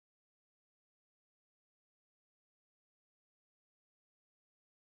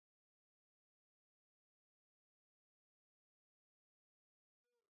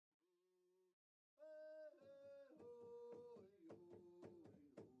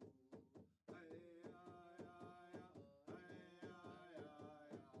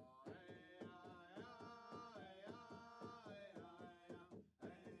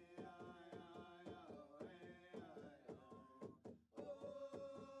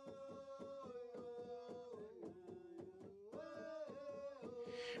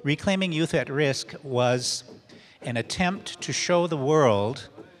Reclaiming Youth at Risk was an attempt to show the world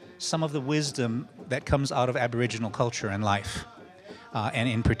some of the wisdom that comes out of Aboriginal culture and life, and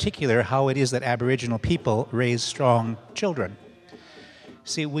in particular, how it is that Aboriginal people raise strong children.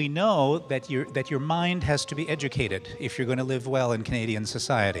 See, we know that your mind has to be educated if you're going to live well in Canadian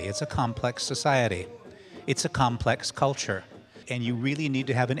society. It's a complex society. It's a complex culture. And you really need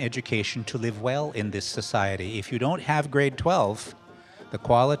to have an education to live well in this society. If you don't have grade 12, the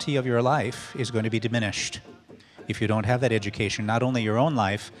quality of your life is going to be diminished. If you don't have that education, not only your own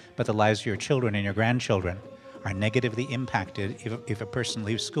life, but the lives of your children and your grandchildren are negatively impacted if a person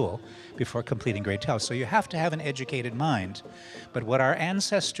leaves school before completing grade 12. So you have to have an educated mind. But what our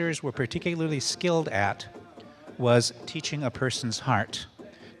ancestors were particularly skilled at was teaching a person's heart.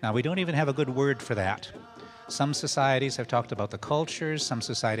 Now, we don't even have a good word for that. Some societies have talked about the cultures, some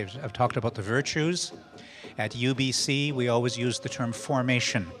societies have talked about the virtues. At UBC, we always use the term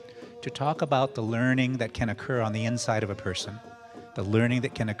formation to talk about the learning that can occur on the inside of a person, the learning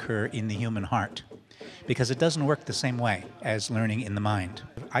that can occur in the human heart, because it doesn't work the same way as learning in the mind.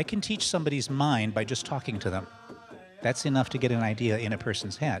 I can teach somebody's mind by just talking to them. That's enough to get an idea in a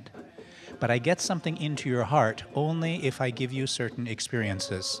person's head. But I get something into your heart only if I give you certain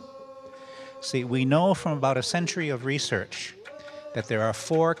experiences. See, we know from about a century of research that there are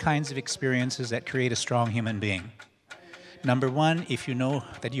 4 kinds of experiences that create a strong human being. Number 1, if you know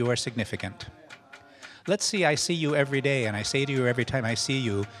that you are significant. Let's see, I see you every day, and I say to you every time I see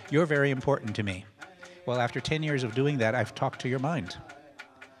you, you're very important to me. Well, after 10 years of doing that, I've talked to your mind.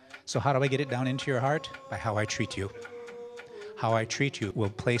 So how do I get it down into your heart? By how I treat you. How I treat you will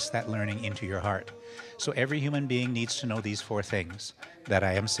place that learning into your heart. So every human being needs to know these 4 things: that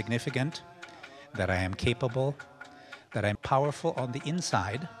I am significant, that I am capable, that I'm powerful on the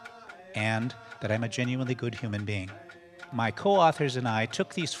inside, and that I'm a genuinely good human being. My co-authors and I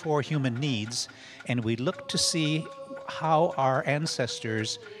took these 4 human needs and we looked to see how our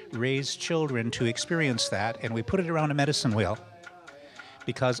ancestors raised children to experience that, and we put it around a medicine wheel.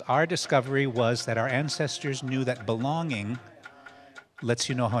 Because our discovery was that our ancestors knew that belonging lets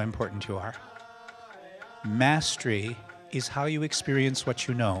you know how important you are. Mastery is how you experience what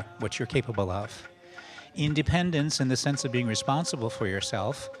you know, what you're capable of. Independence, in the sense of being responsible for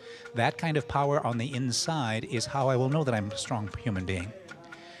yourself, that kind of power on the inside is how I will know that I'm a strong human being.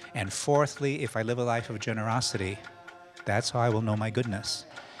 And fourthly, if I live a life of generosity, that's how I will know my goodness.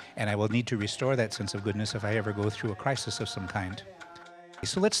 And I will need to restore that sense of goodness if I ever go through a crisis of some kind.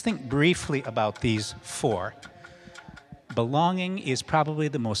 So let's think briefly about these 4. Belonging is probably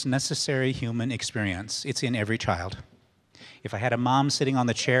the most necessary human experience. It's in every child. If I had a mom sitting on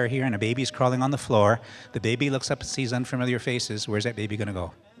the chair here and a baby's crawling on the floor, the baby looks up and sees unfamiliar faces, where's that baby going to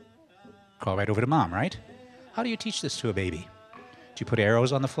go? Crawl right over to mom, right? How do you teach this to a baby? Do you put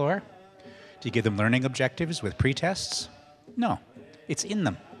arrows on the floor? Do you give them learning objectives with pre-tests? No, it's in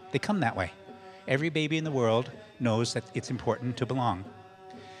them. They come that way. Every baby in the world knows that it's important to belong.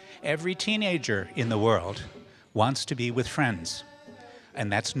 Every teenager in the world wants to be with friends,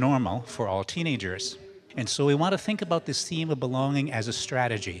 and that's normal for all teenagers. And so we want to think about this theme of belonging as a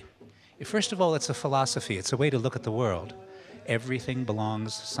strategy. First of all, it's a philosophy. It's a way to look at the world. Everything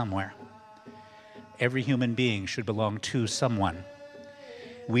belongs somewhere. Every human being should belong to someone.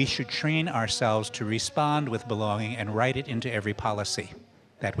 We should train ourselves to respond with belonging and write it into every policy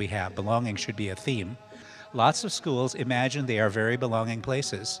that we have. Belonging should be a theme. Lots of schools imagine they are very belonging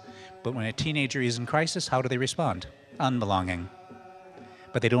places, but when a teenager is in crisis, how do they respond? Unbelonging.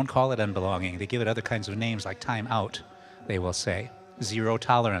 But they don't call it unbelonging. They give it other kinds of names like time out, they will say. Zero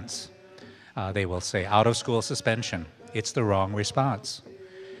tolerance, they will say. Out of school suspension. It's the wrong response.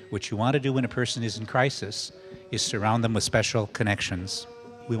 What you want to do when a person is in crisis is surround them with special connections.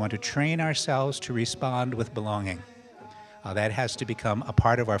 We want to train ourselves to respond with belonging. That has to become a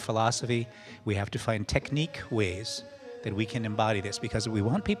part of our philosophy. We have to find technique ways that we can embody this, because we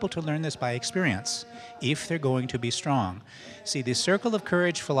want people to learn this by experience if they're going to be strong. See, the circle of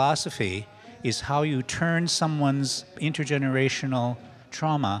courage philosophy is how you turn someone's intergenerational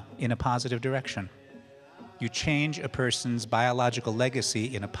trauma in a positive direction. You change a person's biological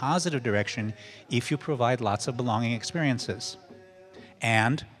legacy in a positive direction if you provide lots of belonging experiences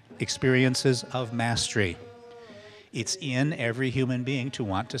and experiences of mastery. It's in every human being to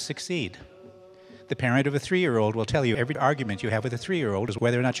want to succeed. The parent of a 3-year-old will tell you every argument you have with a 3-year-old is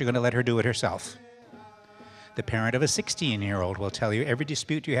whether or not you're going to let her do it herself. The parent of a 16-year-old will tell you every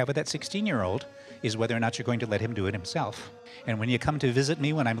dispute you have with that 16-year-old is whether or not you're going to let him do it himself. And when you come to visit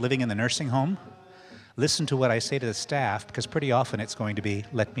me when I'm living in the nursing home, listen to what I say to the staff, because pretty often it's going to be,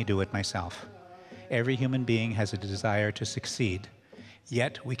 let me do it myself. Every human being has a desire to succeed.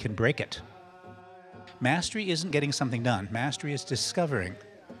 yet we can break it. Mastery isn't getting something done. Mastery is discovering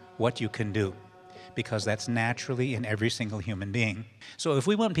what you can do, because that's naturally in every single human being. So if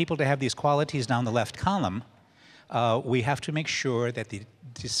we want people to have these qualities down the left column, we have to make sure that they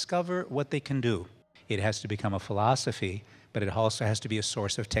discover what they can do. It has to become a philosophy, but it also has to be a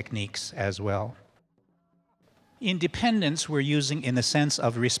source of techniques as well. Independence we're using in the sense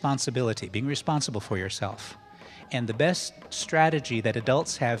of responsibility, being responsible for yourself. And the best strategy that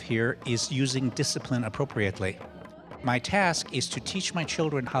adults have here is using discipline appropriately. My task is to teach my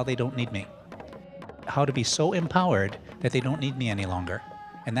children how they don't need me, how to be so empowered that they don't need me any longer.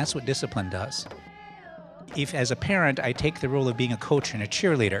 And that's what discipline does. If, as a parent, I take the role of being a coach and a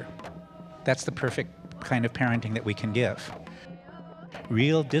cheerleader, that's the perfect kind of parenting that we can give.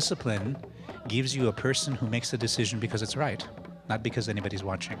 Real discipline gives you a person who makes a decision because it's right, not because anybody's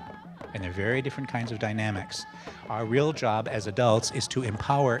watching. And they're very different kinds of dynamics. Our real job as adults is to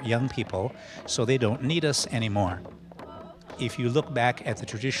empower young people so they don't need us anymore. If you look back at the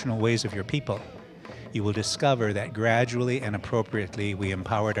traditional ways of your people, you will discover that gradually and appropriately we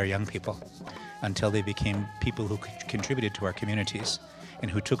empowered our young people until they became people who contributed to our communities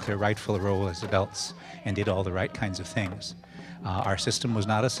and who took their rightful role as adults and did all the right kinds of things. Our system was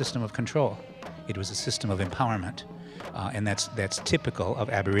not a system of control. It was a system of empowerment. And that's typical of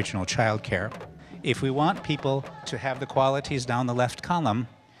Aboriginal childcare. If we want people to have the qualities down the left column,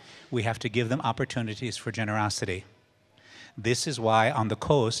 we have to give them opportunities for generosity. This is why on the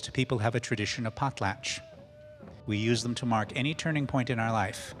coast people have a tradition of potlatch. We use them to mark any turning point in our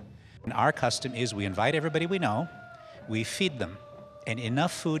life. And our custom is we invite everybody we know, we feed them, and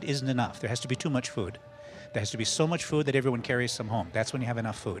enough food isn't enough. There has to be too much food. There has to be so much food that everyone carries some home. That's when you have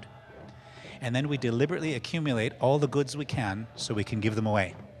enough food. And then we deliberately accumulate all the goods we can so we can give them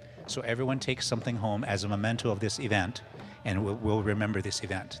away. So everyone takes something home as a memento of this event, and we'll remember this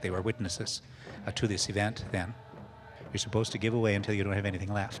event. They were witnesses to this event then. You're supposed to give away until you don't have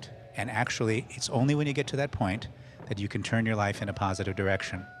anything left. And actually, it's only when you get to that point that you can turn your life in a positive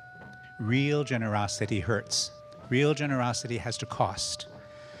direction. Real generosity hurts. Real generosity has to cost.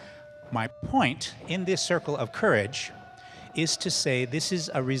 My point in this circle of courage is to say this is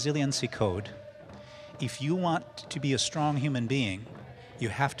a resiliency code. If you want to be a strong human being, you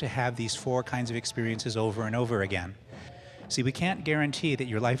have to have these 4 kinds of experiences over and over again. See, we can't guarantee that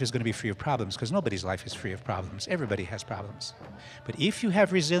your life is going to be free of problems because nobody's life is free of problems. Everybody has problems. But if you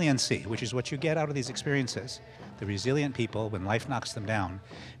have resiliency, which is what you get out of these experiences, the resilient people, when life knocks them down,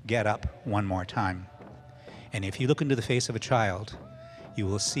 get up one more time. And if you look into the face of a child, you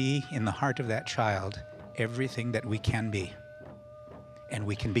will see in the heart of that child everything that we can be. And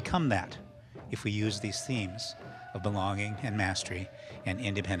we can become that if we use these themes of belonging and mastery and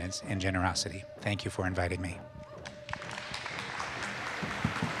independence and generosity. Thank you for inviting me.